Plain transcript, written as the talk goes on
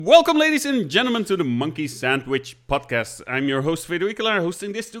Welcome, ladies and gentlemen, to the Monkey Sandwich Podcast. I'm your host, Vedo Ikelaar,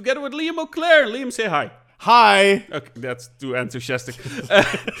 hosting this together with Liam O'Clair. Liam, say hi. Hi. Okay, that's too enthusiastic.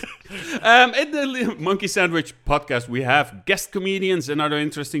 In the Monkey Sandwich Podcast, we have guest comedians and other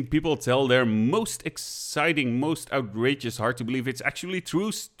interesting people tell their most exciting, most outrageous, hard to believe it's actually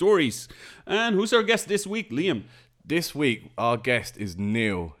true stories. And who's our guest this week, Liam? This week, our guest is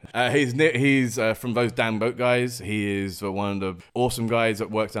Neil. He's from those Damn Boat Guys. He is one of the awesome guys that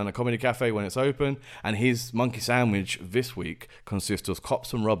works down a comedy cafe when it's open. And his monkey sandwich this week consists of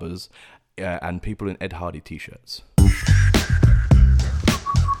cops and robbers and people in Ed Hardy t-shirts.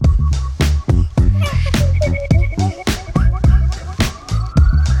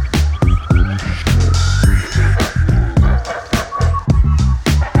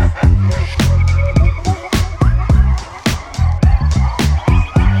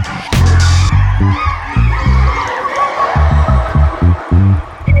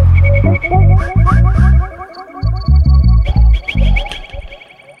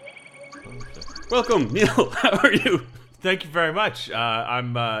 Welcome, Neil. How are you? Thank you very much.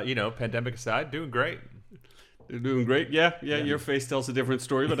 I'm, pandemic aside, doing great. You're doing great. Yeah. Your face tells a different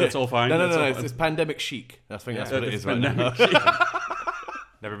story, but that's all fine. No. It's pandemic chic. I think that's what it is right now.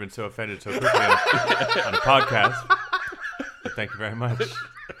 Never been so offended so quickly on a podcast. But thank you very much.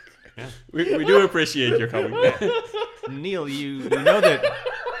 Yeah. We do appreciate your coming. Neil, you know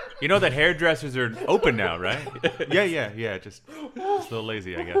that hairdressers are open now, right? Yeah. Just a little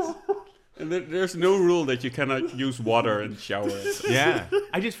lazy, I guess. And there's no rule that you cannot use water and shower. Yeah.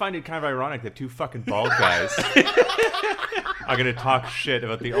 I just find it kind of ironic that two fucking bald guys are going to talk shit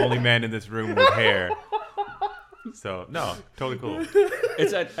about the only man in this room with hair. So, no, totally cool.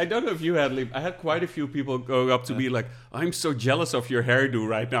 I don't know if you had, Liam. I had quite a few people going up to me like, I'm so jealous of your hairdo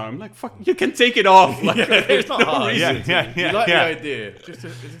right now. I'm like, fuck, you can take it off. Like, there's no reason. You like the idea.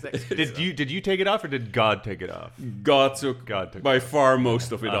 Did you take it off or did God take it off? God took by far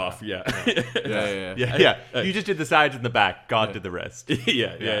most of it off, yeah. You just did the sides and the back. God did the rest.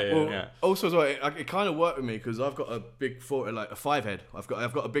 Yeah. Also, as well, it kind of worked with me because I've got a big a 5 head. I've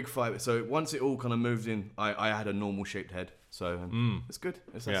got a big 5. So once it all kind of moved in, I had a normal shaped head. So it's good.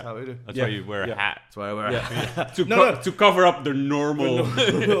 That's how we do. That's why you wear a hat. That's why I wear a hat. To cover up the normal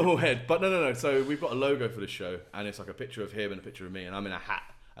head. But no. So we've got a logo for the show, and it's like a picture of him and a picture of me, and I'm in a hat.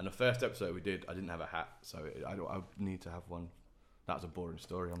 And the first episode we did, I didn't have a hat, so I need to have one. That was a boring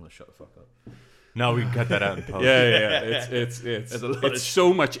story. I'm gonna shut the fuck up. No, we can cut that out in post. Yeah. It's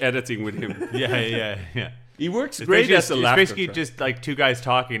so much editing with him. Yeah. He works great as a laughter. It's basically just like two guys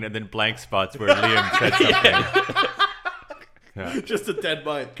talking and then blank spots where Liam said something. Yeah. Just a dead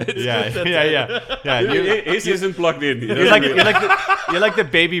mic. Yeah. His isn't plugged in. You're like the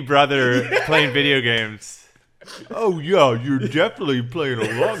baby brother playing video games. Oh yeah, you're definitely playing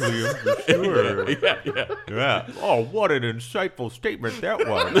along, Liam, for sure. Yeah. Oh, what an insightful statement that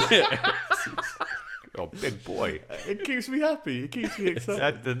was. Oh, big boy. It keeps me happy. It keeps me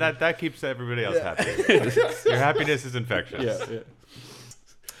excited. That keeps everybody else happy. Your happiness is infectious. Yeah.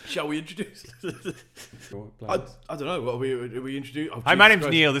 Shall we introduce? I don't know. What are we introduce? Hi, my name's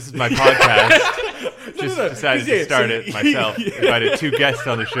Neil. This is my podcast. Decided to start it myself. Invited two guests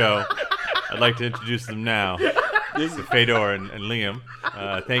on the show. I'd like to introduce them now. This is Fedor and Liam.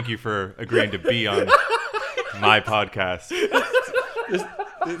 Thank you for agreeing to be on my podcast.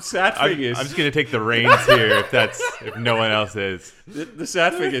 The sad thing is, I'm just going to take the reins here if no one else is. The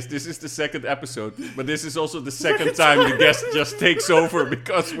sad thing is, this is the second episode, but this is also the second time the guest just takes over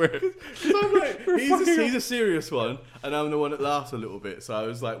because he's a serious one, and I'm the one that laughs a little bit. So I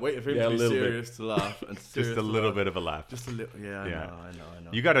was like waiting for him to be serious to laugh, and just a little bit of a laugh. Just a little, I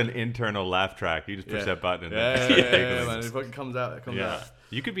know. You got an internal laugh track. You just push that button. Yeah, man. If it comes out, it comes out.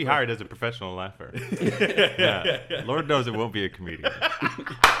 You could be hired as a professional laugher. Lord knows it won't be a comedian.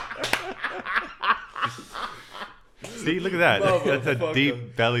 See, look at that. That's a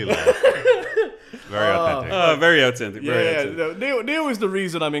deep belly laugh. Very authentic. Very authentic. Neil is the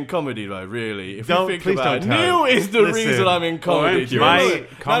reason I'm in comedy, though, really. If don't, you think please about don't it, Neil is the reason I'm in comedy.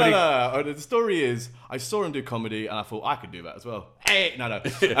 No. The story is, I saw him do comedy, and I thought I could do that as well. Hey, no.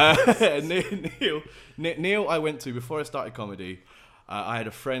 Neil, I went to, before I started comedy, I had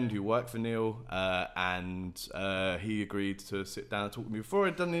a friend who worked for Neil, and he agreed to sit down and talk to me before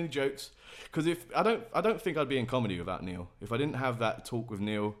I'd done any jokes. Because I don't think I'd be in comedy without Neil. If I didn't have that talk with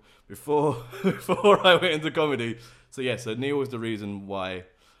Neil before I went into comedy. So Neil was the reason why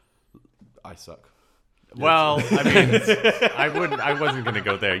I suck. Well, I mean, I wasn't going to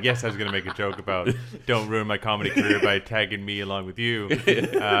go there. Yes, I was going to make a joke about don't ruin my comedy career by tagging me along with you.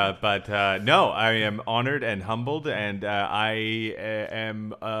 But no, I am honored and humbled, and I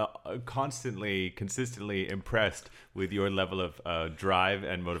am consistently impressed with your level of drive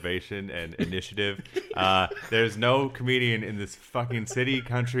and motivation and initiative. There's no comedian in this fucking city,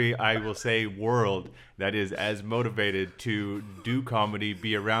 country, I will say world, that is as motivated to do comedy,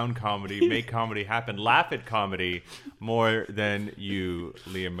 be around comedy, make comedy happen, laugh at comedy more than you,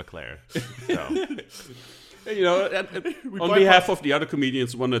 Liam McClare. So. You know, on behalf of the other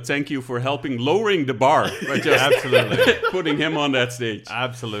comedians, want to thank you for helping lowering the bar by just Absolutely putting him on that stage.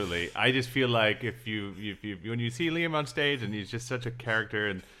 Absolutely. I just feel like if you when you see Liam on stage and he's just such a character,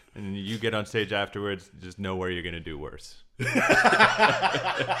 and you get on stage afterwards, just know where you're going to do worse.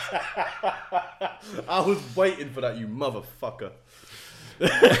 I was waiting for that, you motherfucker.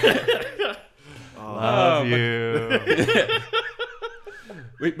 Love you.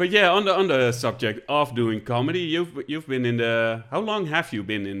 But yeah, on the subject of doing comedy, you've been in the. How long have you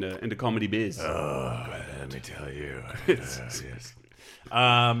been in the comedy biz? Let me tell you. Yes.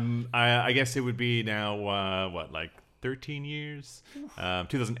 I guess it would be now like 13 years.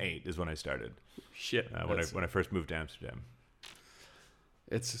 2008 is when I started. Shit. When I first moved to Amsterdam.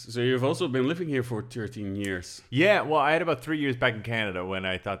 So you've also been living here for 13 years. Yeah, well, I had about 3 years back in Canada when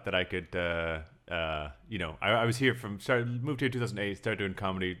I thought that I could, I was here moved here in 2008, started doing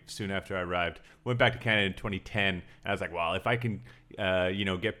comedy soon after I arrived. Went back to Canada in 2010, and I was like, well, if I can,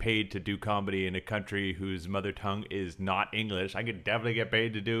 get paid to do comedy in a country whose mother tongue is not English, I could definitely get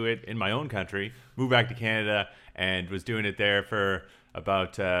paid to do it in my own country. Moved back to Canada and was doing it there for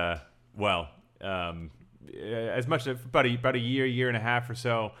about, as much as about a year and a half or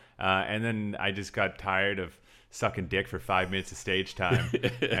so, and then I just got tired of sucking dick for 5 minutes of stage time,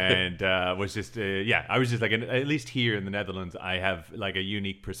 and was just I was just like, at least here in the Netherlands, I have like a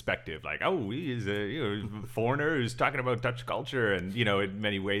unique perspective. Like, oh, he's a foreigner who's talking about Dutch culture, and in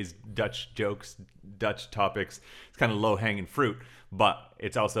many ways, Dutch jokes, Dutch topics. It's kind of low hanging fruit, but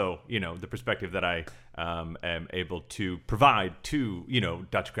it's also the perspective that I am able to provide to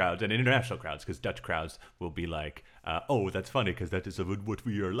Dutch crowds and international crowds, because Dutch crowds will be like, oh, that's funny because that is what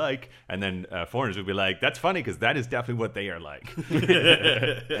we are like, and then foreigners will be like, that's funny because that is definitely what they are like.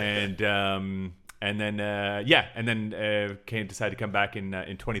 and then decided to come back in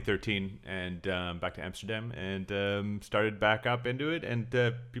 2013 and back to Amsterdam, and started back up into it, and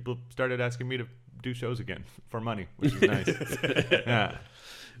people started asking me to do shows again for money, which is nice. Yeah.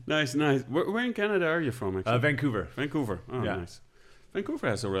 Nice. Where in Canada are you from, actually? Vancouver. Oh, yeah. Nice. Vancouver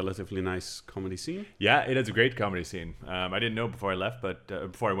has a relatively nice comedy scene. Yeah, it has a great comedy scene. I didn't know before I left, but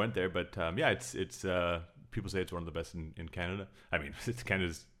before I went there, but it's people say it's one of the best in Canada. I mean,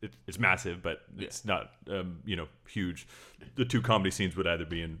 it's massive, but it's not huge. The two comedy scenes would either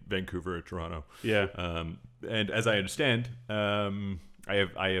be in Vancouver or Toronto. Yeah. And as I understand, I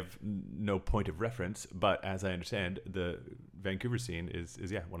have no point of reference, but as I understand, the Vancouver scene is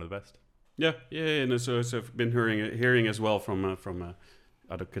one of the best. Yeah, and so I've been hearing as well from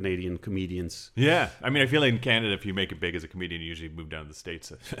other Canadian comedians. Yeah, I mean, I feel like in Canada, if you make it big as a comedian, you usually move down to the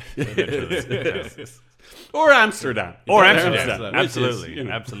States. Or Amsterdam. Absolutely.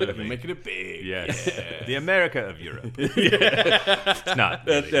 Absolutely. Making it big. Yes. Yeah. The America of Europe. It's not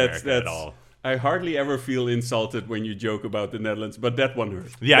really America at all. I hardly ever feel insulted when you joke about the Netherlands, but that one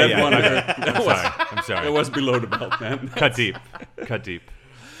hurt. I'm sorry. It was below the belt, man. Cut deep.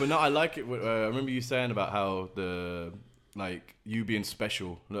 But no, I like it. I remember you saying about how you being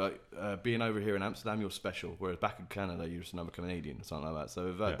special, being over here in Amsterdam, you're special, whereas back in Canada, you're just another Canadian or something like that.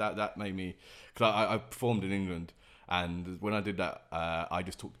 So that made me, because I performed in England, and when I did that, I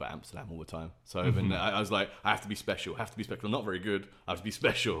just talked about Amsterdam all the time. So then I was like, I have to be special. I'm not very good. I have to be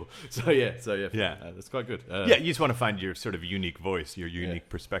special. So yeah, that's quite good. You just want to find your sort of unique voice, your unique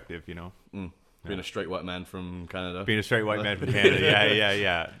perspective, Being a straight white man from Canada.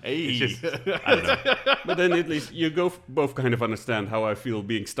 Yeah. Hey. It's just, I don't know. But then at least you both kind of understand how I feel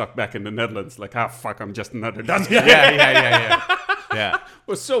being stuck back in the Netherlands. Like, fuck, I'm just another Dutch guy. Yeah. It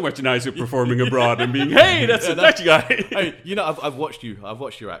was so much nicer performing abroad and being, hey, that's a Dutch guy. Hey, I've watched you. I've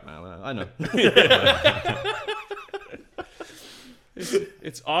watched your act now. I know.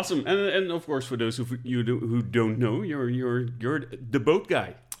 It's awesome, and of course, for those who don't know, you're the boat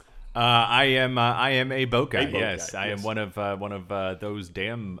guy. I am a boat guy. A boat Yes, guy, I yes. am one of those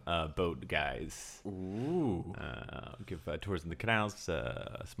damn boat guys. Ooh. Give tours in the canals,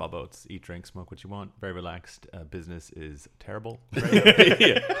 small boats, eat, drink, smoke what you want. Very relaxed. Business is terrible.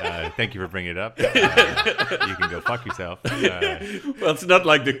 Thank you for bringing it up. You can go fuck yourself. Well, it's not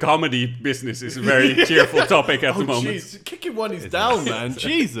like the comedy business is a very cheerful topic at the moment. Jeez, kicking one is down, man.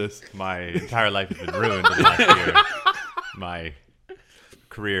 Jesus. My entire life has been ruined in the last year. My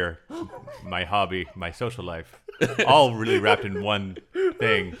career, my hobby, my social life, all really wrapped in one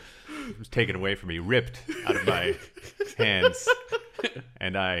thing. It was taken away from me, ripped out of my hands,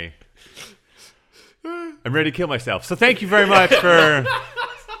 and I'm ready to kill myself. So thank you very much for.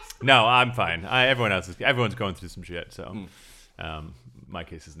 No, I'm fine. Everyone's going through some shit, so my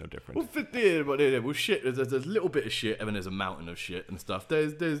case is no different. Well, shit. There's a little bit of shit, and then there's a mountain of shit and stuff.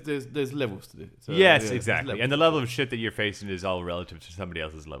 There's levels to it. So, Yes, yeah, exactly. And the level of shit that you're facing is all relative to somebody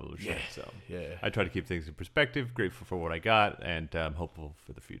else's level of shit. So yeah. I try to keep things in perspective, grateful for what I got, and hopeful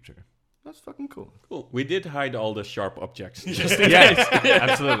for the future. That's fucking cool. Cool. We did hide all the sharp objects. Yes,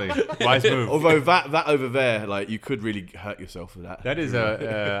 absolutely. Wise move. Although that over there, like, you could really hurt yourself with that. That is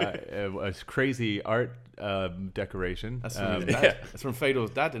a crazy art decoration. That's from his dad. That's from Fedor's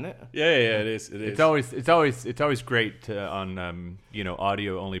dad, isn't it? Yeah, it is. It is. It's always great on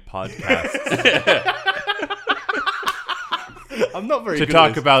audio only podcasts I'm not very to good talk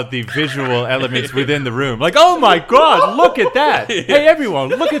at this. about the visual elements within the room. Like, oh my god, look at that! Hey everyone,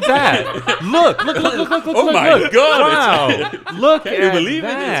 look at that! Look! Oh my God, Wow! Look Can at you believe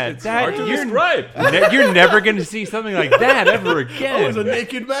that! it? It's hard to describe. You're never going to see something like that ever again. Oh, there's a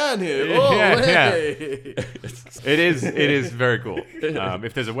naked man here. Oh, Yeah. hey. It is very cool.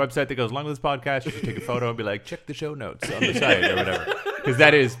 If there's a website that goes along with this podcast, you should take a photo and be like, check the show notes on the site or whatever, because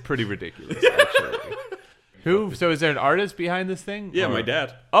that is pretty ridiculous. Actually. So is there an artist behind this thing? Yeah, Or- my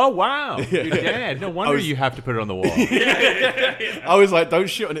dad. Oh wow, your dad. No wonder you have to put it on the wall. I was like, don't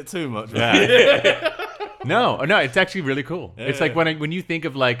shit on it too much. Yeah. No, it's actually really cool. It's like when you think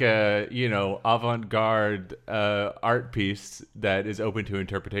of like a avant-garde art piece that is open to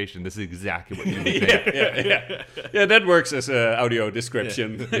interpretation. This is exactly what you would think. Yeah, that works as an audio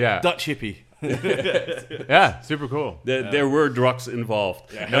description. Yeah, Dutch hippie. yeah, super cool. There were drugs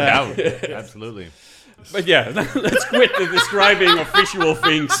involved. No doubt, absolutely. But yeah, let's quit the describing of visual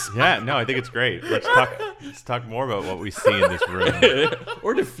things. Yeah, no, I think it's great. Let's talk more about what we see in this room.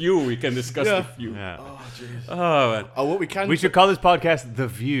 Or the view. We can discuss the view. Yeah. Oh, jeez. Oh, man. Oh, what we can. We should call this podcast The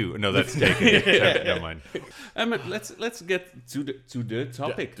View. No, that's taken. Never mind. Let's get to the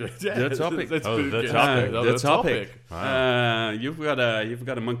topic. Yeah, The topic. let's Oh, get the into topic. it. The topic. Wow. You've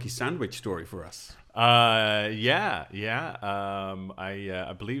got a monkey sandwich story for us. Yeah.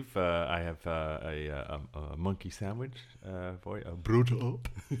 I believe I have a monkey sandwich for you, a brood up,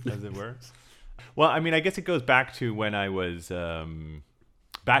 as it were. Well, I mean, I guess it goes back to when I was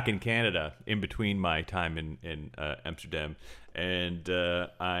back in Canada, in between my time in Amsterdam, and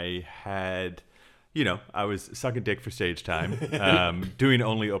I had. I was sucking dick for stage time, doing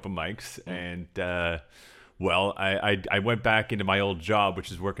only open mics, and well, I went back into my old job, which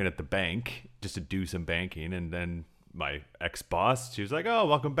is working at the bank, just to do some banking, and then my ex-boss, she was like, "Oh,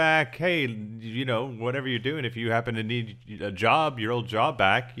 welcome back. Hey, whatever you're doing, if you happen to need a job, your old job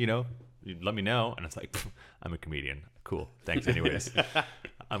back, you let me know." And it's like, I'm a comedian. Cool. Thanks anyways.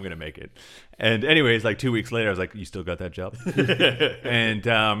 I'm going to make it. And anyways, like 2 weeks later, I was like, "You still got that job?"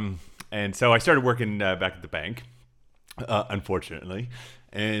 And so I started working back at the bank, unfortunately.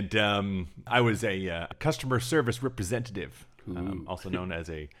 And I was a customer service representative, also known as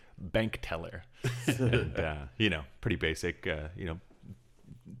a bank teller. And, pretty basic,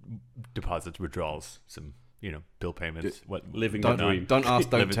 deposits, withdrawals, some, bill payments, Living the dream. Don't ask,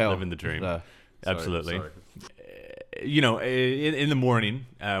 don't tell. Living the dream. Sorry, Absolutely. sorry. In the morning,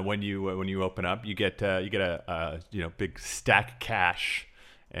 when you open up, you get a big stack of cash,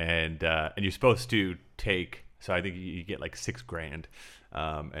 and you're supposed to take. So I think you get like $6,000,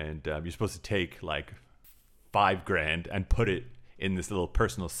 and you're supposed to take like $5,000 and put it in this little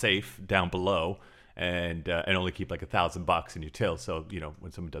personal safe down below, and only keep like $1,000 in your till. So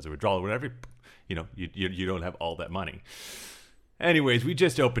when someone does a withdrawal or whatever, you don't have all that money. Anyways, we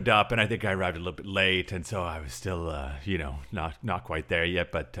just opened up, and I think I arrived a little bit late, and so I was still, not quite there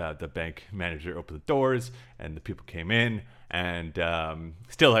yet. But the bank manager opened the doors, and the people came in, and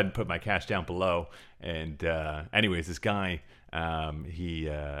still hadn't put my cash down below. And anyways, this guy, my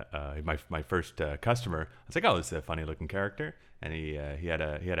first customer, I was like, "Oh, this is a funny looking character," and he had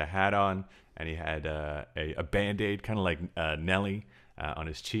a hat on, and he had a Band-Aid, kind of like Nelly, on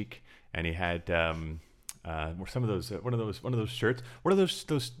his cheek, and he had some of those one of those shirts. What are those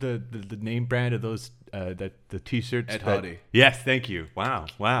the name brand of those the t-shirts? Ed Hardy. Yes, thank you. Wow.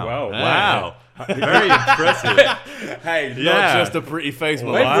 Wow. Very impressive. Hey, Yeah. not just a pretty face.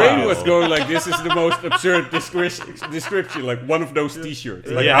 My Wow. brain was going like, this is the most absurd description, like one of those T-shirts.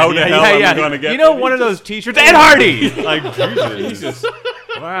 Like, Yeah, how the hell am I gonna get? You know, one of those t-shirts. Ed Hardy. Like Jesus. Jesus,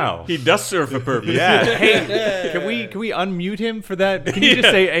 Wow. he does serve a purpose. Yeah. Hey, can we unmute him for that? Can you just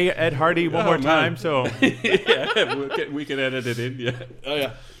say Ed Hardy one more man. time? So. Yeah, we can edit it in. Yeah. Oh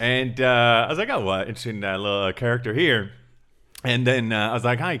yeah. And I was like, oh, what interesting little character here. And then I was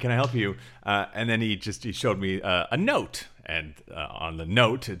like, hi, can I help you? And then he showed me a note. And on the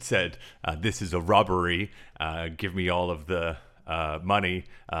note, it said, this is a robbery. Give me all of the money.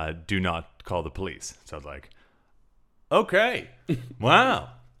 Do not call the police. So I was like, okay. Wow.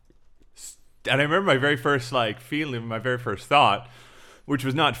 And I remember my very first feeling, my very first thought, which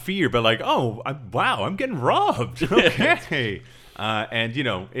was not fear, but like, oh, wow, I'm getting robbed. Okay. And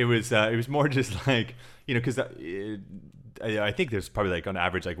it was more just like, because I think there's probably like on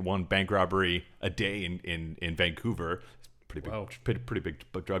average like one bank robbery a day in Vancouver. It's pretty big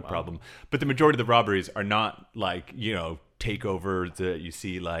drug problem. But the majority of the robberies are not like takeovers that you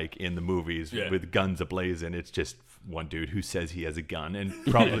see like in the movies with guns ablazing. It's just one dude who says he has a gun and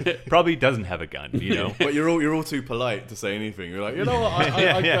probably doesn't have a gun. But you're all too polite to say anything. You're like, you know what?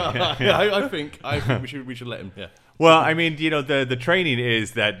 I think we should let him. Yeah. Well, I mean, the training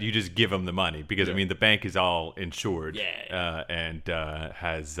is that you just give them the money because I mean the bank is all insured and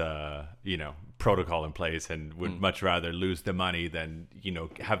has protocol in place and would much rather lose the money than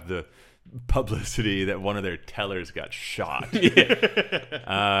have the publicity that one of their tellers got shot.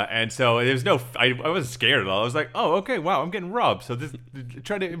 And so there's I wasn't scared at all. I was like, oh, okay, wow, I'm getting robbed. So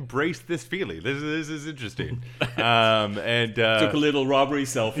try to embrace this feeling. This is interesting. And Took a little robbery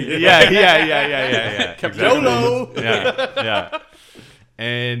selfie. yeah. YOLO. Yeah.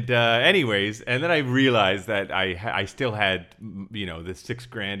 And anyways, and then I realized that I still had the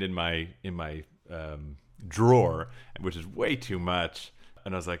 $6,000 in my drawer, which is way too much.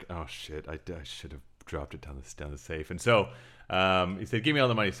 And I was like, oh shit, I should have dropped it down the safe. And so he said, give me all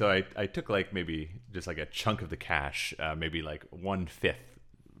the money. So I took like maybe just like a chunk of the cash, maybe like 1/5.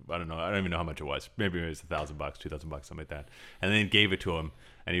 I don't know. I don't even know how much it was. Maybe it was $1,000, $2,000, something like that. And then gave it to him.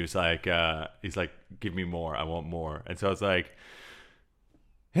 And he was like, give me more. I want more. And so I was like,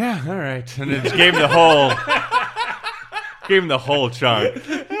 yeah, all right. And then just gave him the whole chunk.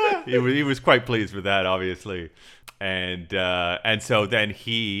 He was quite pleased with that, obviously. And so then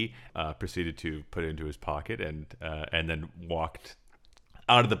he proceeded to put it into his pocket and then walked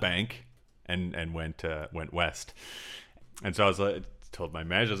out of the bank and went west. And so I was like, told my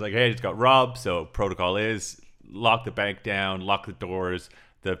manager, I was like, hey, I just got robbed. So protocol is lock the bank down, lock the doors.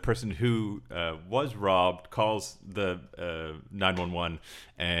 The person who was robbed calls the 911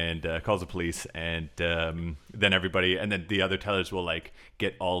 and calls the police, and then everybody, and then the other tellers will like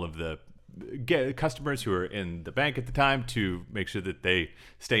get all of the customers who are in the bank at the time to make sure that they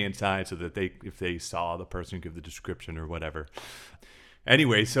stay inside, so that if they saw the person, give the description or whatever.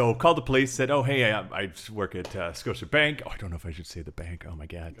 Anyway, so called the police, said, oh, hey, I work at Scotiabank. Oh, I don't know if I should say the bank. Oh, my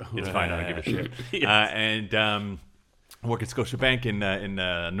God. It's fine. I don't give a shit. Yes. I work at Scotiabank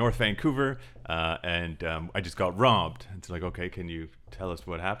in North Vancouver, and I just got robbed. And it's like, okay, can you tell us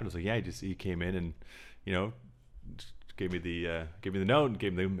what happened? I was like, yeah, he came in and, gave me the note and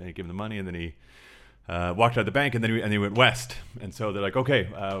gave him the money, and then he walked out of the bank, and then he went west. And so they're like, okay,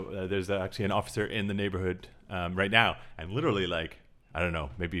 there's actually an officer in the neighborhood right now. And literally, like, I don't know,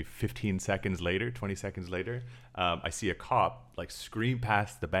 maybe 15 seconds later, 20 seconds later, I see a cop like scream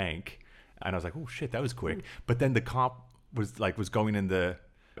past the bank, and I was like, oh shit, that was quick. But then the cop was going in the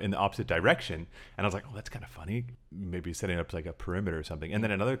opposite direction, and I was like, oh, that's kind of funny. Maybe setting up like a perimeter or something. And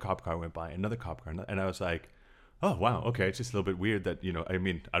then another cop car went by, another cop car, and I was like, oh wow, okay, it's just a little bit weird that I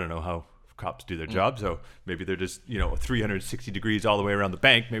mean, I don't know how cops do their job, so maybe they're just 360 degrees all the way around the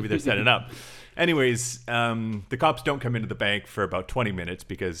bank. Maybe they're setting up. Anyways, the cops don't come into the bank for about 20 minutes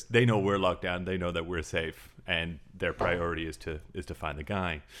because they know we're locked down. They know that we're safe, and their priority is to find the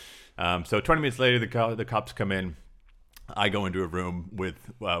guy. So 20 minutes later, the cops come in. I go into a room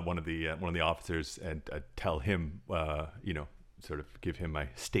with one of the officers and tell him, sort of give him my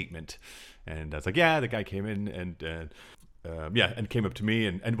statement. And I was like, yeah, the guy came in and came up to me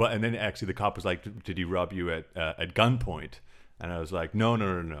and then actually the cop was like, did he rob you at gunpoint? And I was like, no,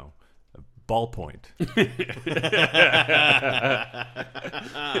 ballpoint.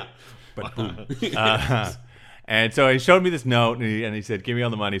 But boom. And so he showed me this note, and he said, "Give me all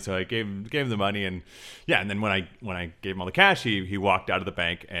the money." So I gave him the money, and and then when I gave him all the cash, he walked out of the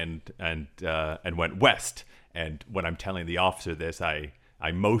bank and went west. And when I'm telling the officer this, I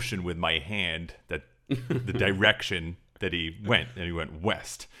motion with my hand that the direction that he went, and he went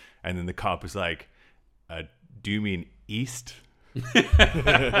west. And then the cop was like, "Do you mean east?" And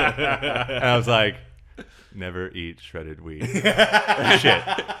I was like, "Never eat shredded wheat." Shit.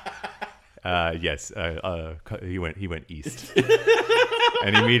 Yes. He went east.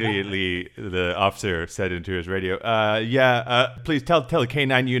 And immediately the officer said into his radio, please tell the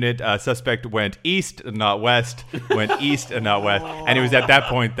K9 unit suspect went east, not west. Went east and not west. And it was at that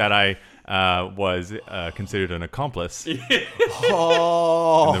point that I was considered an accomplice in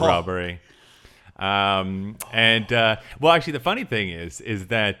the robbery. Well, actually, the funny thing is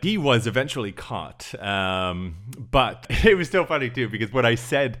that he was eventually caught. But it was still funny too, because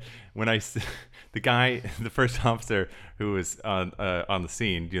the first officer who was on the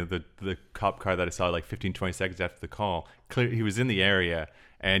scene, the cop car that I saw like 15, 20 seconds after the call, he was in the area,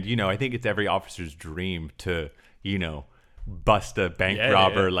 and I think it's every officer's dream to bust a bank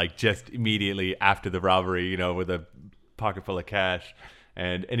robber like just immediately after the robbery, with a pocket full of cash.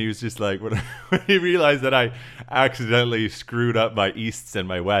 And he was just like, when he realized that I accidentally screwed up my easts and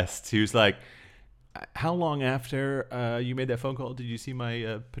my wests, he was like, "How long after you made that phone call did you see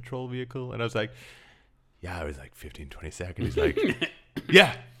my patrol vehicle?" And I was like, "Yeah, it was like 15, 20 seconds." He's like,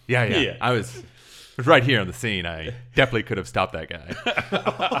 yeah. I was right here on the scene. I definitely could have stopped that guy.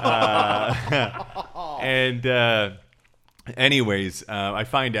 Anyways, I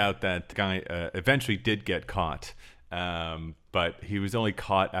find out that the guy eventually did get caught. But he was only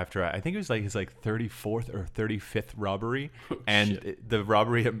caught after I think it was like his 34th or 35th robbery, and the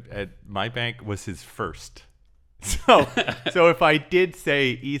robbery at my bank was his first. So if I did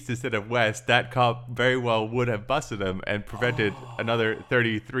say east instead of west, that cop very well would have busted him and prevented another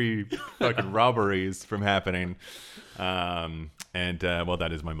 33 fucking robberies from happening. Well, that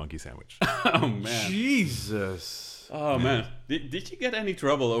is my monkey sandwich. Oh man, Jesus. Oh man, did you get any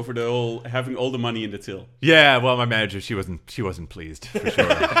trouble over the whole having all the money in the till? Yeah, well, my manager, she wasn't pleased for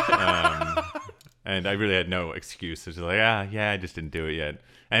sure, and I really had no excuse. It was like, I just didn't do it yet.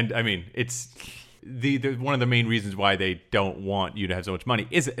 And I mean, it's the one of the main reasons why they don't want you to have so much money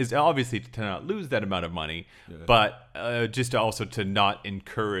is obviously to not lose that amount of money, but just also to not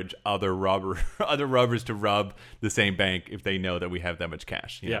encourage other robbers to rob the same bank if they know that we have that much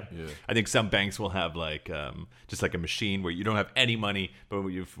cash. You know? I think some banks will have like just like a machine where you don't have any money, but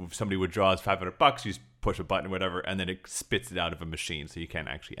if somebody withdraws $500, you just push a button or whatever, and then it spits it out of a machine, so you can't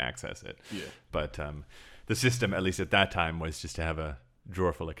actually access it. But the system, at least at that time, was just to have a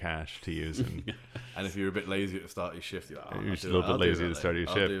drawer full of cash to use, and if you're a bit lazy at the start of your shift, you're like, you're just a little bit lazy at the start of your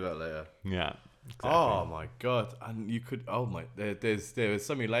shift. I'll do that later. Yeah. Exactly. Oh my god! And you could, there's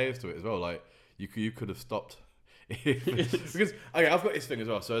so many layers to it as well. Like you could have stopped. Because I've got this thing as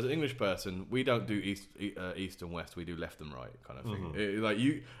well. So as an English person, we don't do east and west. We do left and right kind of thing.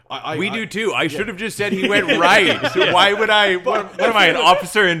 We do too. I should have just said he went right. So why would I? What am I, an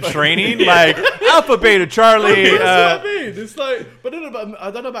officer in training? Like Alpha, Beta, Charlie. That's what I mean. It's like, but I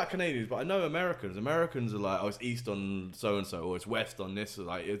don't know about Canadians, but I know Americans. Americans are like, it's east on so and so, or it's west on this.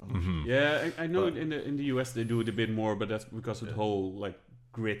 Like, yeah, I know in the US they do it a bit more, but that's because of the whole like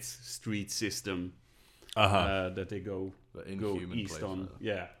grid street system. That they go east on.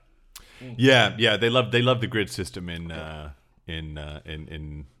 Yeah. They love the grid system in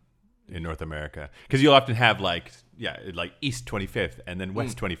North America, because you'll often have like East 25th and then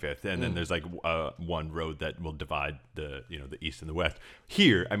West 25th, and then there's like one road that will divide the East and the West.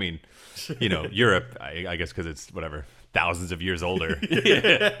 Here, I mean, Europe, I guess because it's whatever thousands of years older.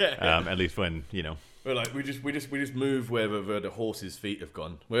 At least when We're like we just move wherever the horse's feet have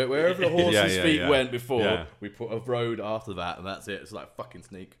gone. Wherever the horse's feet went before, we put a road after that, and that's it. It's like fucking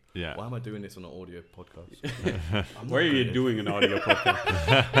Sneak. Yeah. Why am I doing this on an audio podcast? Why are you doing an audio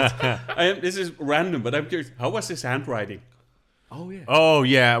podcast? This is random, but I'm curious. How was his handwriting? Oh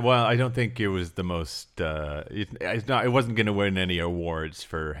yeah. Well, I don't think it was the most. It wasn't going to win any awards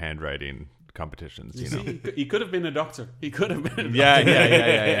for handwriting competitions. He could have been a doctor. He could have been.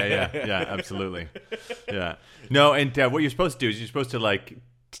 Yeah, absolutely. Yeah. No, and what you're supposed to do is you're supposed to like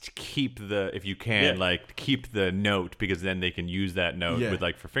keep if you can keep the note, because then they can use that note with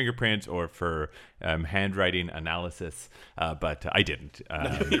like for fingerprints or for handwriting analysis, but I didn't.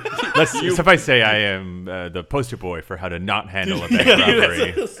 Suffice say, I am the poster boy for how to not handle a bank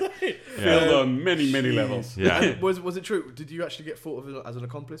robbery. Failed on many levels. Yeah. Was it true? Did you actually get thought of as an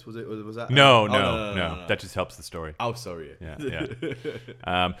accomplice? Was that? No. No. That just helps the story. Oh, sorry.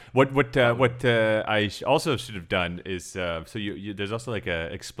 Yeah. What I also should have done is so you there's also like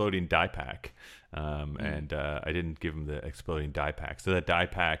a exploding die pack. And I didn't give him the exploding die pack. So that die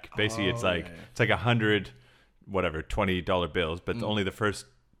pack, basically, it's like $100, whatever, $20 bills, but only the first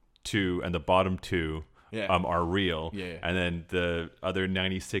two and the bottom two are real. Yeah. And then the other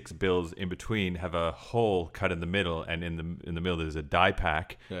 96 bills in between have a hole cut in the middle, and in the middle there's a die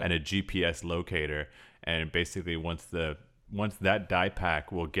pack and a GPS locator. And basically, once that die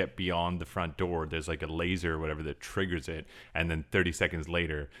pack will get beyond the front door, there's like a laser or whatever that triggers it, and then 30 seconds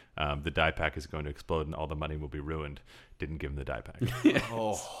later, the die pack is going to explode and all the money will be ruined. Didn't give him the die pack.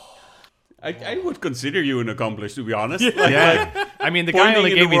 I would consider you an accomplice, to be honest. Yeah, I mean, the guy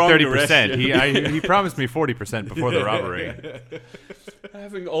only Pointing in gave the me wrong 30%. He promised me 40% before the robbery.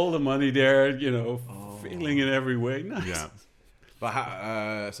 Having all the money there, failing in every way. Nice. Yeah. But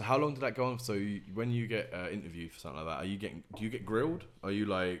how long did that go on? So when you get interviewed for something like that, do you get grilled? Are you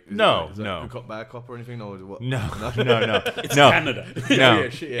like No. good cop, bad cop or anything? Or what? No. It's Canada. No, Yeah,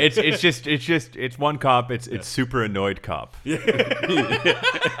 shit, yeah. it's one cop. It's super annoyed cop. Yeah.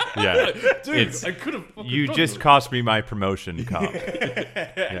 Dude, I could have. You just cost me my promotion, cop.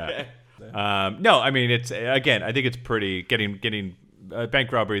 Yeah. No, I mean it's again. I think it's pretty getting.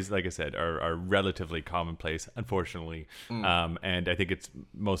 Bank robberies, like I said, are relatively commonplace, unfortunately, and I think it's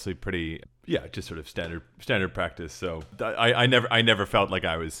mostly pretty, just sort of standard practice. So I never felt like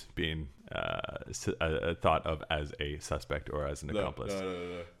I was being thought of as a suspect or as an accomplice.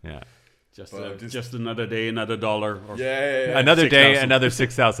 No. Yeah, Just another day, another dollar. Or another day, 6,000. another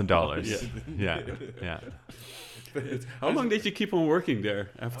 $6,000. Yeah. How long did you keep on working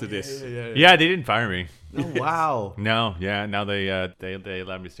there after this? Yeah, they didn't fire me. Oh, wow. No, now they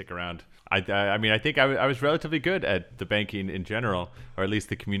allowed me to stick around. I mean, I think I was relatively good at the banking in general, or at least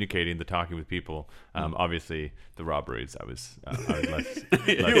the communicating, the talking with people. Obviously, the robberies, I was less.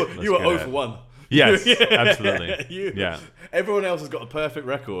 You were 0 for 1. Yes, absolutely. Everyone else has got a perfect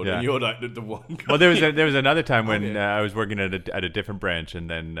record, and you're like the one guy. Well, there was another time when I was working at a different branch, and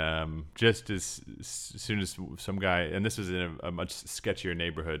then just as soon as some guy, and this was in a much sketchier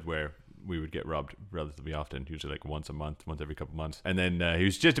neighborhood where we would get robbed relatively often, usually like once every couple months. And then he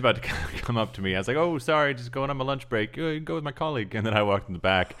was just about to come up to me. I was like, "Oh, sorry, just going on my lunch break. You can go with my colleague." And then I walked in the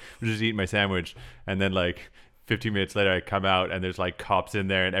back, was just eating my sandwich, and then like 15 minutes later, I come out and there's like cops in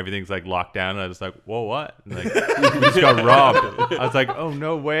there and everything's like locked down. And I was like, "Whoa, what?" And like, we just got robbed. I was like, "Oh,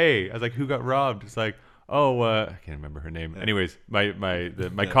 no way." I was like, "Who got robbed?" It's like, "Oh, I can't remember her name." Anyways,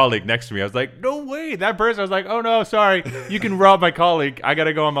 my colleague next to me, I was like, "No way, that person." I was like, "Oh no, sorry, you can rob my colleague. I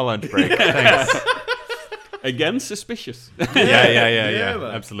gotta go on my lunch break." Thanks. Again, suspicious. Yeah,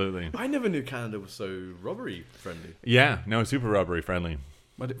 absolutely. I never knew Canada was so robbery friendly. Yeah, no, super robbery friendly.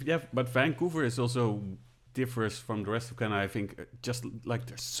 But Vancouver is also differs from the rest of Canada. I think just like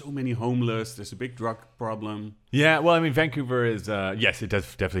there's so many homeless, there's a big drug problem. Yeah, well, I mean, Vancouver is yes, it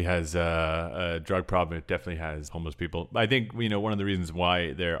definitely has a drug problem. It definitely has homeless people. I think one of the reasons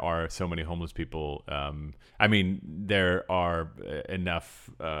why there are so many homeless people. I mean, there are enough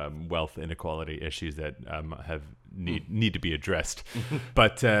wealth inequality issues that need to be addressed,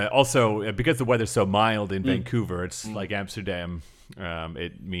 but also because the weather's so mild in Vancouver, it's like Amsterdam.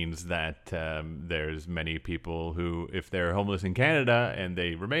 It means that there's many people who, if they're homeless in Canada and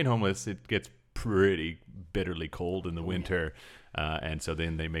they remain homeless, it gets pretty bitterly cold in the winter. And so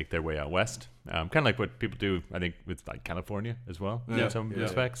then they make their way out west. Kind of like what people do, I think, with like California as well, in some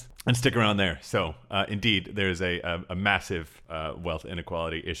respects. And stick around there. So indeed, there's a massive wealth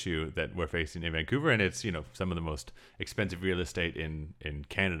inequality issue that we're facing in Vancouver. And it's, some of the most expensive real estate in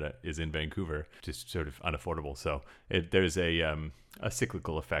Canada is in Vancouver, just sort of unaffordable. So there's a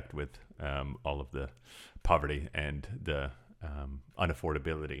cyclical effect with all of the poverty and the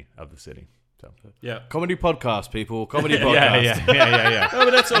unaffordability of the city. So, yeah, comedy podcast, people. Comedy podcast. Yeah. No, but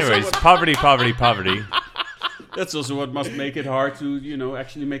that's also Anyways, poverty. That's also what must make it hard to,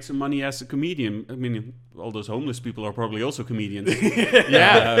 actually make some money as a comedian. I mean, all those homeless people are probably also comedians.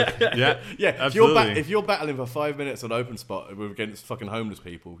 Yeah. Absolutely. If you're battling for 5 minutes on open spot against fucking homeless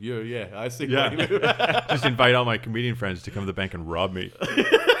people, I see. Yeah. Just invite all my comedian friends to come to the bank and rob me.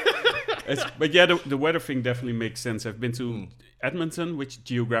 But yeah, the weather thing definitely makes sense. I've been to Edmonton, which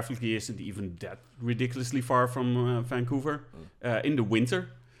geographically isn't even that ridiculously far from Vancouver, in the winter.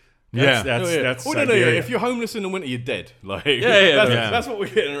 Yeah. That's no. Siberia. If you're homeless in the winter, you're dead. Like, yeah. that's what we're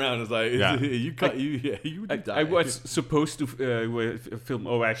getting around. It's like, Yeah. you would die. I was supposed to film.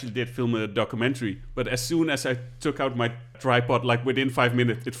 Oh, I actually did film a documentary. But as soon as I took out my tripod, like within 5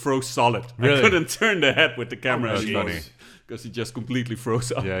 minutes, it froze solid. Really? I couldn't turn the head with the camera that's anymore funny. because it just completely froze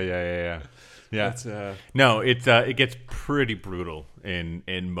up. Yeah. That's, No, it gets pretty brutal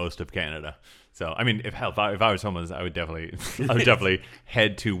in most of Canada. So I mean, if I was homeless, I would definitely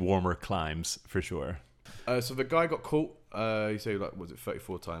head to warmer climes for sure. So the guy got caught. You say like, was it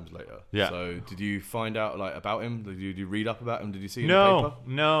 34 times later? Yeah. So did you find out like about him? Did you read up about him? Did you see him in the paper?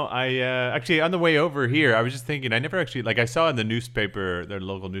 No. I actually on the way over here, I was just thinking. I never actually I saw in the newspaper, their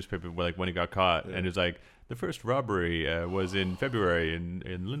local newspaper, like when he got caught, and it was like the first robbery was in February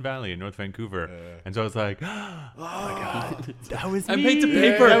in Lynn Valley in North Vancouver, and so I was like, oh my god, that was me. I made the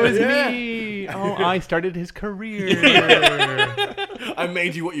paper. That was me. Oh, I started his career. I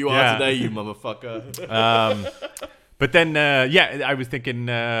made you what you are today, you motherfucker. But then, I was thinking,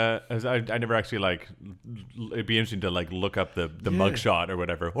 I never actually it'd be interesting to look up the mugshot or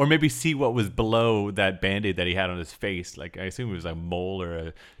whatever, or maybe see what was below that Band-Aid that he had on his face. Like I assume it was a mole or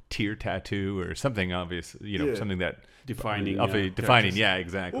a tear tattoo or something obvious, something that defining. Defining, yeah,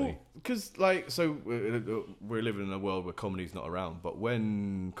 exactly. Because we're living in a world where comedy's not around, but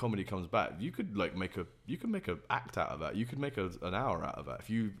when comedy comes back, you could make an act out of that. You could make an hour out of that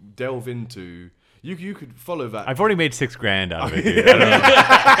if you delve into. You could follow that. I've already made $6,000 out of it, dude. I don't know.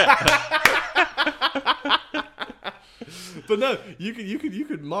 But no, you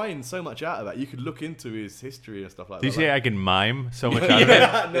could mine so much out of that. You could look into his history and stuff like that. Did you say I can mime so much out of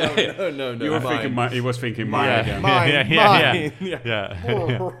it? No. You were thinking. He was thinking mine again. Mine. Yeah.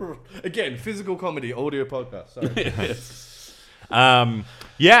 Again, physical comedy, audio podcast. Sorry. I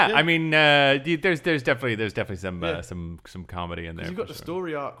mean, there's definitely some comedy in there. You've got the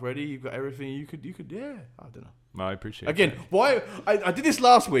story arc ready. You've got everything. You could. Yeah, I don't know. Well, I appreciate Again, that. why I did this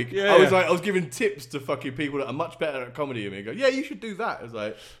last week. I was giving tips to fucking people that are much better at comedy than me. Go, yeah, you should do that. I was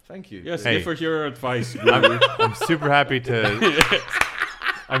like, thank you. Yes, give us your advice. I'm super happy to.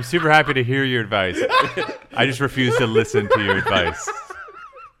 I'm super happy to hear your advice. I just refuse to listen to your advice.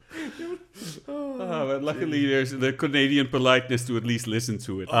 But luckily, there's the Canadian politeness to at least listen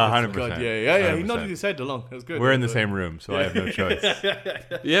to it. 100%. God, yeah. He 100%. nodded his head along. That was good. We're in the same room, so I have no choice.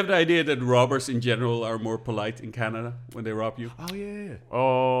 Do you have the idea that robbers in general are more polite in Canada when they rob you?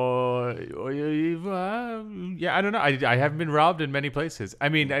 Oh yeah. Yeah. I don't know. I haven't been robbed in many places. I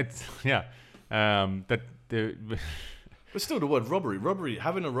mean, it's That the. But still, the word robbery,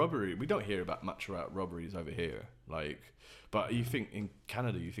 having a robbery, we don't hear much about robberies over here. But you think in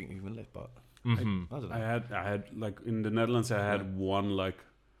Canada, you think even less. But I don't know. I had in the Netherlands, I had one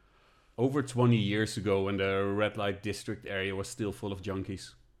over 20 years ago when the red light district area was still full of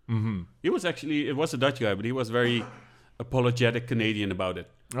junkies. Mm-hmm. It was a Dutch guy, but he was very apologetic Canadian about it.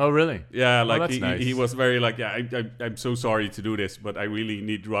 Oh, really? Yeah, that's nice. he was very I'm so sorry to do this, but I really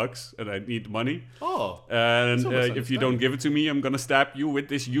need drugs and I need money. Oh. And if you don't give it to me, I'm going to stab you with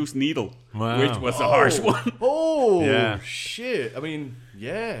this used needle. Wow. Which was a harsh one. Oh, yeah. Shit. I mean,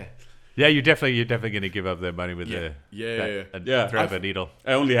 yeah. Yeah, you're definitely going to give up the money with Yeah. threat of a needle.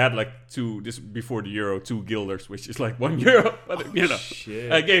 I only had before the euro, 2 guilders, which is €1. But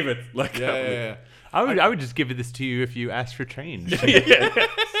Shit. I gave it Yeah. I would just give this to you if you asked for change.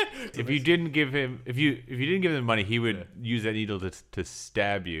 If you didn't give him money, he would use that needle to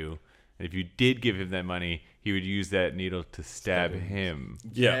stab you. And if you did give him that money, he would use that needle to stab him.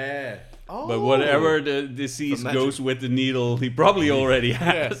 Yeah. Oh. But whatever the disease goes with the needle, he probably already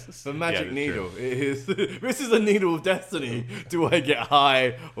has. Yes, the magic needle. It is. This is a needle of destiny. Do I get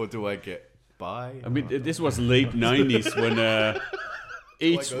high or do I get by? I mean, this was late 90s when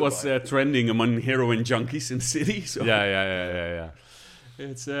AIDS was trending among heroin junkies in the city. So Yeah.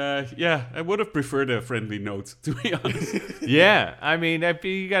 it's I would have preferred a friendly note, to be honest. Yeah, I mean,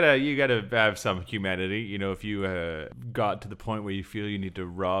 you gotta have some humanity. If you got to the point where you feel you need to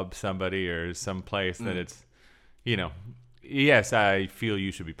rob somebody or some place, then it's, yes, I feel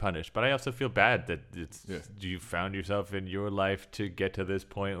you should be punished, but I also feel bad that you found yourself in your life to get to this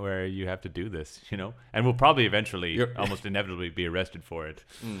point where you have to do this, and will probably eventually, almost inevitably, be arrested for it.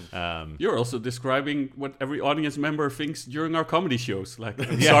 You're also describing what every audience member thinks during our comedy shows.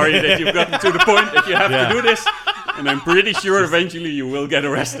 I'm sorry that you've gotten to the point that you have to do this, and I'm pretty sure eventually you will get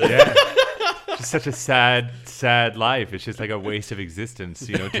arrested. Yeah. It's such a sad life. It's just like a waste of existence,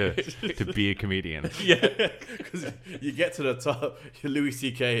 to be a comedian. Yeah, because you get to the top, you're Louis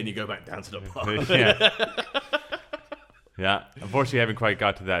C.K. and you go back down to the bottom. Yeah. Unfortunately, I haven't quite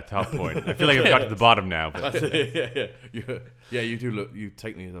got to that top point. I feel like I've got to the bottom now. But You do look. You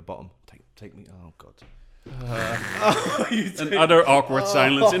take me to the bottom. Take me. Oh God. Another awkward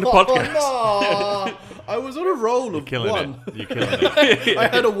silence in the podcast. No, I was on a roll of killing one. it. You're killing it. I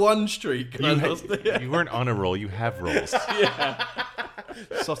had a one streak. And I lost it. You weren't on a roll. You have rolls.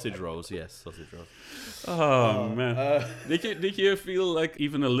 Sausage rolls, yes, sausage rolls. Oh man! Did you feel like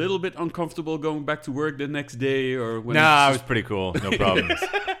even a little bit uncomfortable going back to work the next day, or when? Nah, it was pretty cool. No problems.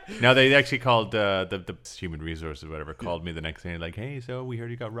 No, they actually called the human resources, or whatever, called me the next day, like, hey, so we heard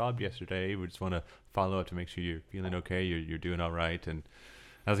you got robbed yesterday. We just want to follow up to make sure you're feeling okay. You're doing all right. And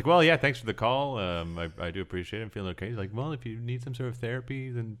I was like, well, yeah, thanks for the call. I do appreciate it. I'm feeling okay. He's like, well, if you need some sort of therapy,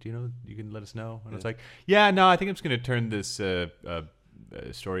 then you can let us know. And I was like, yeah, no, I think I'm just gonna turn this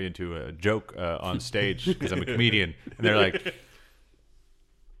story into a joke on stage because I'm a comedian. And they're like,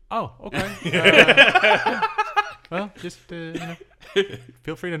 oh, okay. Well, just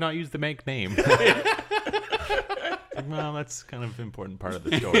feel free to not use the make name. Well, that's kind of an important part of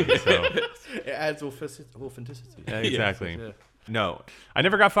the story. So It adds authenticity. yeah, exactly. Yeah. No, I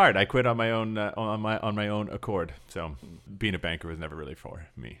never got fired. I quit on my own on my own accord. So being a banker was never really for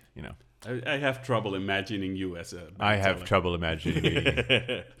me. I have trouble imagining you as a. I have trouble imagining me.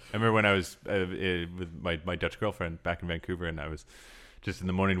 I remember when I was with my Dutch girlfriend back in Vancouver, and I was just in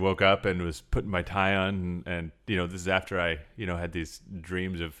the morning, woke up and was putting my tie on, and this is after I had these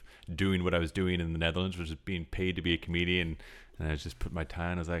dreams of doing what I was doing in the Netherlands, which was being paid to be a comedian, and I just put my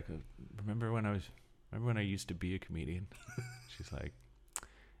tie on. I was like, remember when I used to be a comedian? She's like,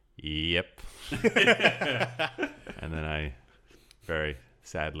 yep. And then I very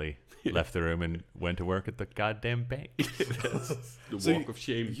sadly left the room and went to work at the goddamn bank. The walk of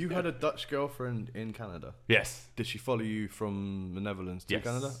shame. You had a Dutch girlfriend in Canada. Yes. Did she follow you from the Netherlands to Yes.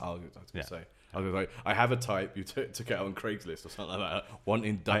 Canada? Oh, I was going to Yeah. say. I was like, I have a type. You took it out on Craigslist or something like that.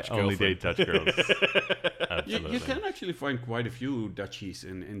 Wanting Dutch I only girlfriend. date Dutch girls. You Absolutely. can actually find quite a few Dutchies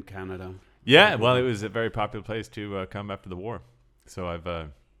in Canada. Yeah, well, it was a very popular place to come after the war. So I've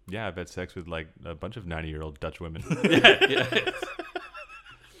had sex with like a bunch of 90-year-old Dutch women.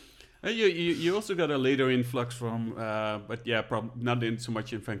 You also got a later influx from, but yeah, not in so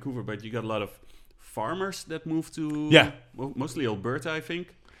much in Vancouver, but you got a lot of farmers that moved to, mostly Alberta, I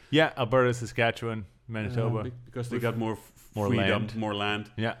think. Yeah, Alberta, Saskatchewan, Manitoba. Because they got more more freedom, land. more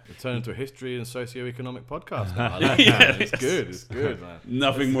land. Yeah. It turned into a history and socio-economic podcast. I like that. It's good. It's good, man.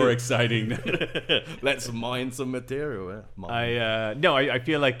 Nothing more exciting. Let's mine some material. Yeah. I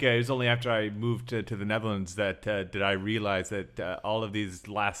feel like it was only after I moved to the Netherlands that did I realize that all of these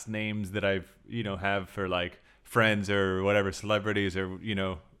last names that I've have for like friends or whatever celebrities or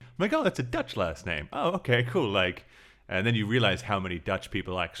I'm like, oh, that's a Dutch last name. Oh, okay, cool. Like, and then you realize how many Dutch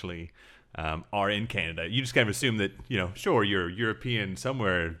people actually are in Canada. You just kind of assume that sure, you're European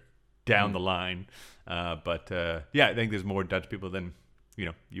somewhere down the line, but I think there's more Dutch people than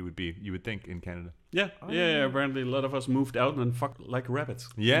you would think in Canada. Yeah, apparently a lot of us moved out and fucked like rabbits.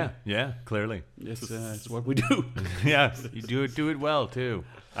 Yeah, clearly. It's what we do. Yeah, you do it well too.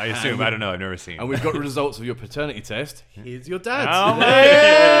 I assume. I don't know. I've never seen. And we've got the results of your paternity test. Here's your dad. Oh my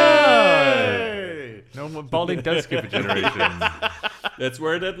God! No more balding does skip a generation. That's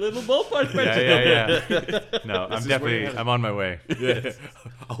where that little ballpark went. Yeah. No, I'm on my way. Yeah.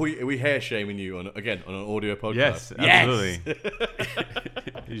 Are we hair shaming you on an audio podcast? Yes, absolutely.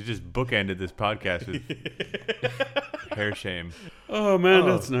 You just bookended this podcast with hair shame. Oh man,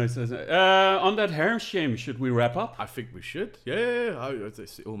 that's nice. On that hair shame, should we wrap up? I think we should. Yeah. It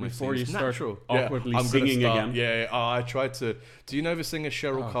almost Before you seems start natural. awkwardly I'm gonna singing start- again. Yeah. Oh, I tried to. Do you know the singer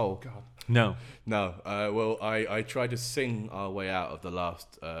Cheryl Cole? God. No. No. Well, I tried to sing our way out of the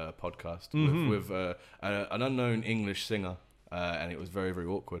last podcast with an unknown English singer, and it was very, very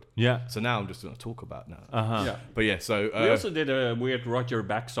awkward. Yeah. So now I'm just going to talk about now. Yeah. But yeah, so We also did a weird Roger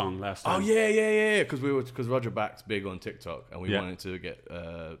Back song last oh time. yeah, because Roger Back's big on TikTok, and we Yeah. wanted to get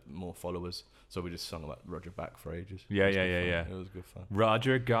more followers, so we just sung about Roger Back for ages. Yeah. It was good fun.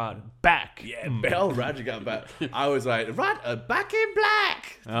 Roger got back. Yeah, Bell Roger got back. I was like, Back in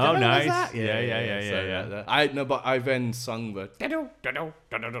Black. Oh, Do you remember nice. that? Yeah. I then sung the. Yeah,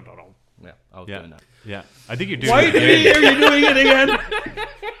 I was Yeah. doing that. Yeah. I think you're doing Why it did we again. hear you doing it again?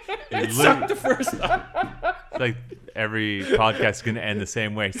 It Sucked the first time. like every podcast is going to end the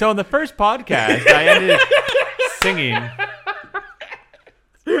same way. So on the first podcast, I ended singing.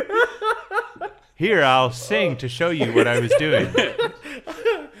 Here, I'll sing to show you what I was doing.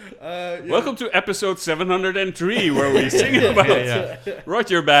 Welcome to episode 703, where we sing about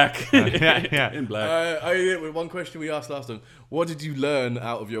Roger back in black. One question we asked last time: what did you learn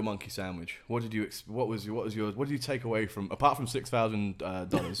out of your monkey sandwich? What did you take away from, apart from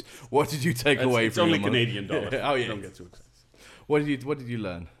 $6,000? What did you take away It's from? only your Canadian dollars. Oh yeah. Don't get too excited. What did you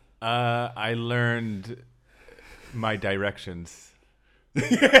learn? I learned my directions.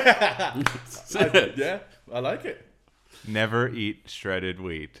 Yeah, I like it. Never eat shredded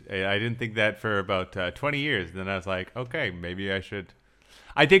wheat. I didn't think that for about 20 years. Then I was like, okay, maybe I should.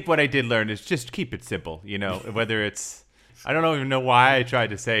 I think what I did learn is just keep it simple. You know, whether it's, I don't even know why I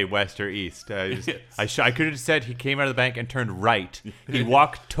tried to say west or east. I could have said he came out of the bank and turned right. He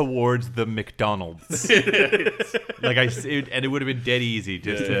walked towards the McDonald's. And it would have been dead easy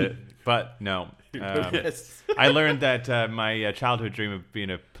just to, but no. I learned that my childhood dream of being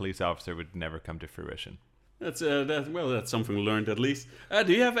a police officer would never come to fruition. That's something learned at least.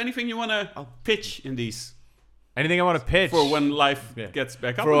 Do you have anything you want to pitch in these Anything I want to pitch for when life gets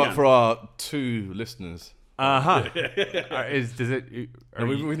back up again? For our 2 listeners. Are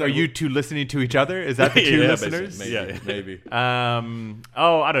you two listening to each other? Is that the 2 listeners? Maybe. I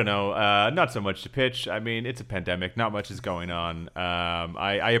don't know. Not so much to pitch. I mean, it's a pandemic. Not much is going on.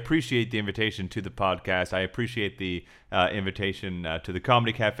 I appreciate the invitation to the podcast. I appreciate the invitation to the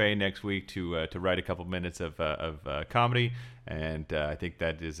Comedy Cafe next week to write a couple minutes of comedy, and I think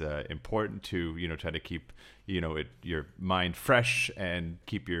that is important to try to keep your mind fresh and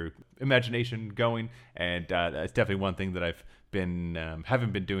keep your imagination going. And that's definitely one thing that I've been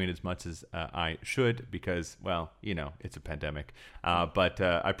haven't been doing as much as I should because, well, it's a pandemic. But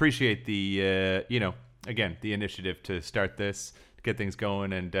I appreciate the again, the initiative to start this, to get things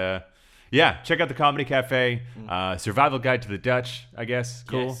going, and check out the Comedy Cafe. Survival Guide to the Dutch, I guess.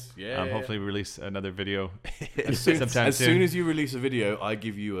 Cool. Yes. Hopefully release another video As soon as you release a video, I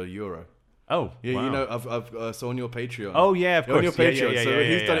give you €1. Oh, yeah, wow. I've so on your Patreon. Oh yeah, of course. On your Patreon.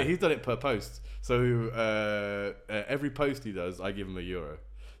 Yeah, he's done it per post. So every post he does, I give him €1.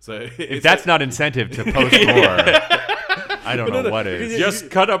 So if that's not incentive to post more, I don't know what is. Just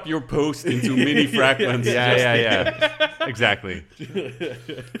cut up your post into mini fragments. Yeah. Exactly.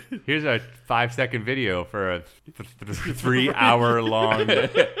 Here's a 5-second video for a 3-hour long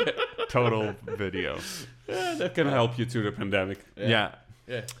total video. That can help you through the pandemic. Yeah.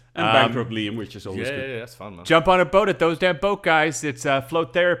 And bankrupt Liam, which is always good. Yeah, that's fun, man. Jump on a boat at Those Damn Boat Guys. It's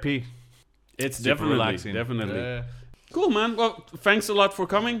float therapy. It's super definitely relaxing. Definitely. Cool, man. Well, thanks a lot for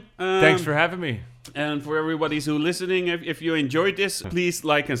coming. Thanks for having me. And for everybody who's listening, if you enjoyed this, please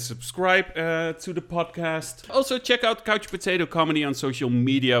like and subscribe to the podcast. Also, check out Couch Potato Comedy on social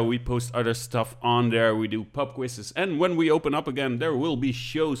media. We post other stuff on there. We do pub quizzes. And when we open up again, there will be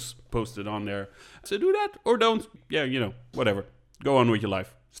shows posted on there. So do that or don't. Yeah, whatever. Go on with your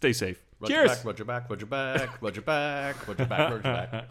life. Stay safe. Cheers. Roger back.